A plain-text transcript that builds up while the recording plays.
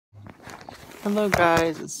Hello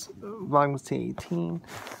guys, it's Vlogmas 18.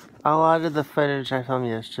 A lot of the footage I filmed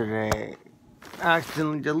yesterday I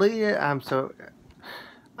accidentally deleted. I'm so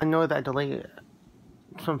annoyed that I deleted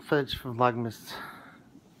some footage from Vlogmas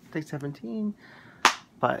 17,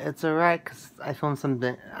 but it's alright because I filmed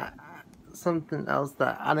something else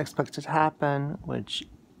that unexpected happened, which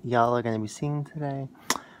y'all are gonna be seeing today.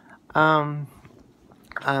 My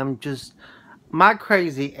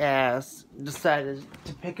crazy ass decided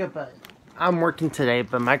to pick up I'm working today,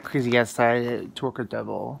 but my crazy ass decided to work a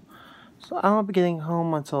double. So I won't be getting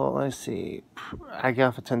home until, let's see, I get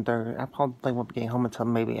off at 10:30. I probably won't be getting home until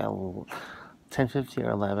maybe 10:50 or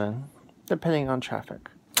 11, depending on traffic.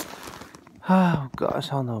 Oh gosh,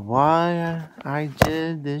 I don't know why I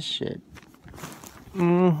did this shit.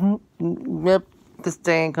 Yep, this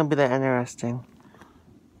day ain't gonna be that interesting.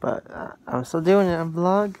 But I'm still doing it. I'm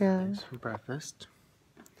vlogging. For breakfast,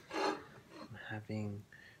 I'm having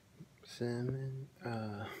cinnamon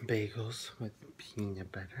bagels with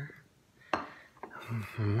peanut butter.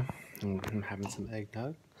 I'm having some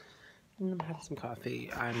eggnog. And I'm having some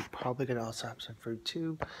coffee. I'm probably gonna also have some fruit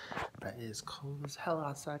too. But it is cold as hell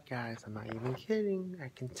outside, guys. I'm not even kidding. I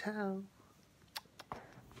can tell.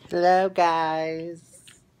 Hello, guys.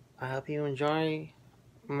 I hope you enjoy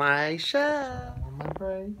my show. My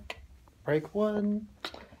break one.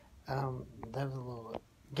 There was a little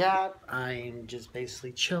gap. I'm just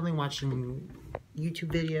basically chilling, watching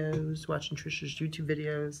YouTube videos, watching Trisha's YouTube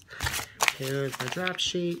videos. Here's my drop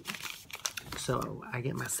sheet. So I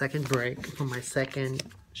get my second break from my second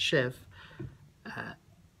shift at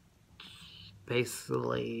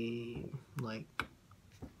basically like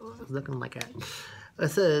looking like at it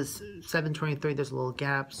says 7:23. There's a little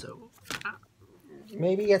gap, so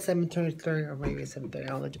maybe at 7:23 or maybe at 7:30. I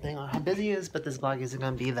don't know, depending on how busy it is. But this vlog isn't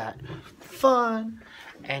gonna be that fun.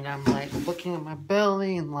 And I'm like looking at my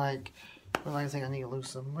belly and like realizing I need to lose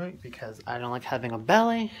some weight because I don't like having a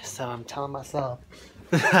belly. So I'm telling myself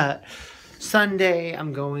that Sunday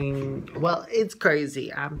I'm going, well, it's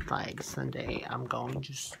crazy. I'm like, Sunday I'm going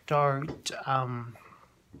to start,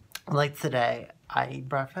 like today I eat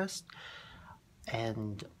breakfast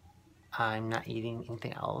and I'm not eating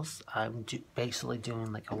anything else. I'm basically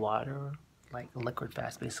doing like a water, like a liquid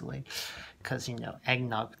fast basically, because you know,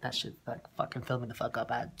 eggnog, that shit like fucking filled me the fuck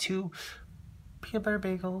up. I had 2 peanut butter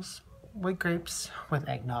bagels with grapes with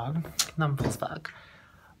eggnog, numb as fuck.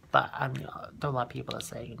 But you know, there are a lot of people that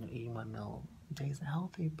say, you know, eating 1 meal a day isn't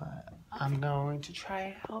healthy, but I'm going to try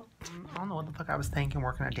it out. I don't know what the fuck I was thinking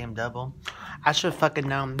working a damn double. I should have fucking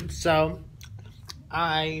known. So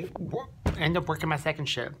I end up working my second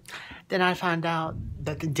shift. Then I found out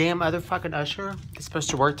that the damn other fucking usher is supposed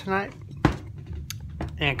to work tonight.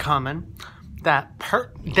 And Common, that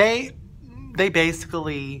they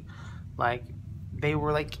basically like they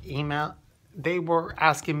were like they were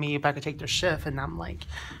asking me if I could take their shift, and I'm like,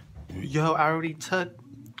 yo, I already took,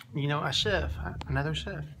 you know, a shift, another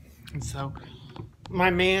shift. And so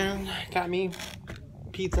my man got me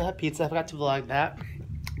pizza. I forgot to vlog that,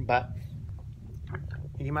 but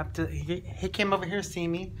he came over here to see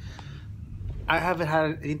me. I haven't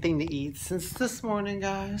had anything to eat since this morning,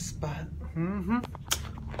 guys, but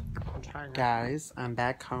guys, I'm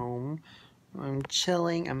back home. I'm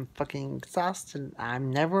chilling. I'm fucking exhausted.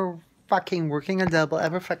 I'm never fucking working a double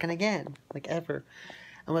ever fucking again, like ever.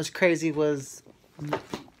 And what's crazy was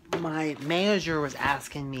my manager was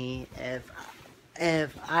asking me if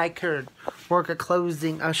I could work a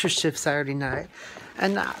closing usher shift Saturday night.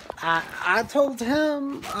 And I told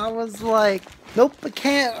him, I was like, nope, I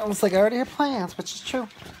can't. I was like, I already have plans, which is true.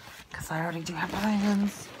 Because I already do have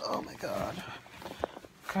plans. Oh my god.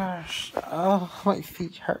 Gosh. Oh, my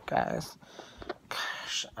feet hurt, guys.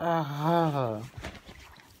 Gosh.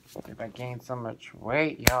 If I gained so much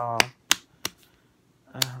weight, y'all.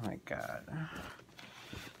 Oh my god.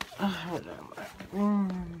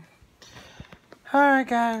 Alright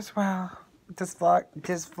guys, well, this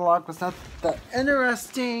vlog was not that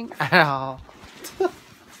interesting at all.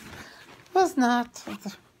 It's not.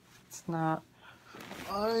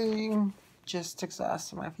 I'm just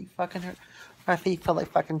exhausted. My feet fucking hurt. My feet feel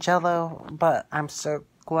like fucking jello, but I'm so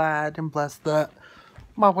glad and blessed that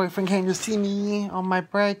my boyfriend came to see me on my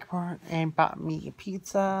break and bought me a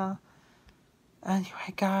pizza.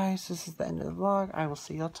 Anyway, guys, this is the end of the vlog. I will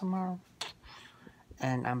see y'all tomorrow.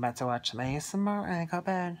 And I'm about to watch some ASMR and go to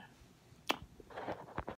bed.